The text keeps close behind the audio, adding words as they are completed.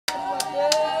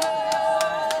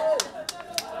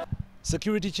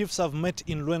Security chiefs have met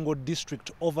in Lwengo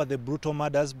district over the brutal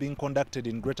murders being conducted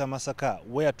in Greater Masaka,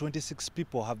 where 26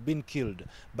 people have been killed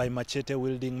by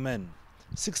machete-wielding men.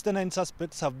 69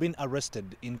 suspects have been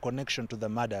arrested in connection to the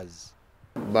murders.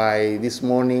 By this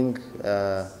morning,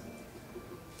 a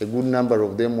good number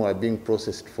of them were being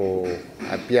processed for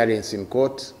appearance in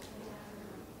court,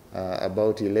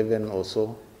 about 11 or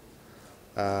so.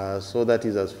 So that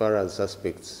is as far as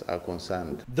suspects are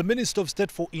concerned. The Minister of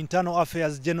State for Internal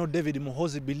Affairs, General David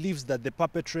Muhoozi, believes that the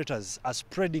perpetrators are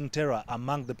spreading terror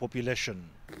among the population.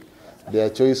 Their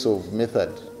choice of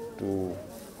method to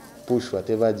push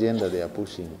whatever agenda they are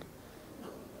pushing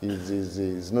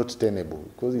is not tenable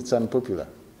because it's unpopular.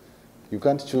 You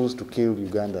can't choose to kill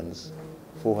Ugandans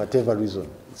for whatever reason.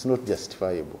 It's not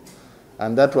justifiable.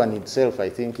 And that one itself, I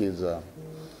think, is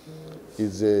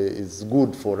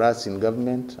good for us in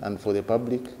government and for the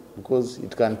public because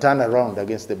it can turn around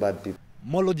against the bad people.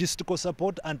 More logistical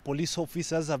support and police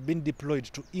officers have been deployed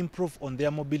to improve on their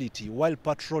mobility while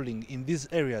patrolling in these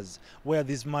areas where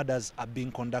these murders are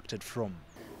being conducted from.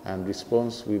 And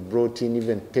response, we brought in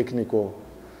even technical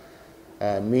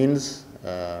means.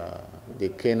 The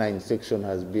canine section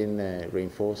has been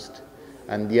reinforced,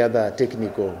 and the other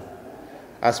technical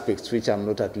aspects which I'm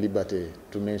not at liberty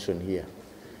to mention here.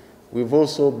 We've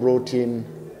also brought in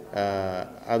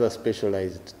other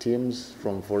specialized teams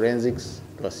from forensics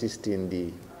to assist in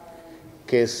the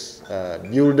case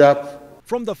build-up.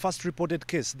 From the first reported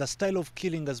case, the style of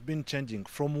killing has been changing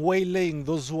from waylaying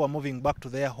those who are moving back to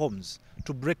their homes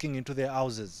to breaking into their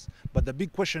houses. But the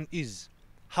big question is,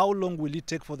 how long will it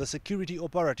take for the security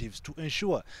operatives to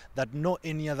ensure that no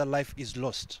any other life is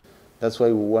lost? That's why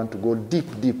we want to go deep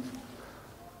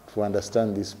to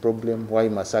understand this problem. Why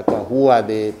Masaka? Who are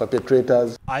the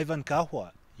perpetrators? Ivan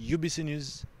Kahwa, UBC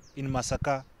News in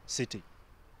Masaka City.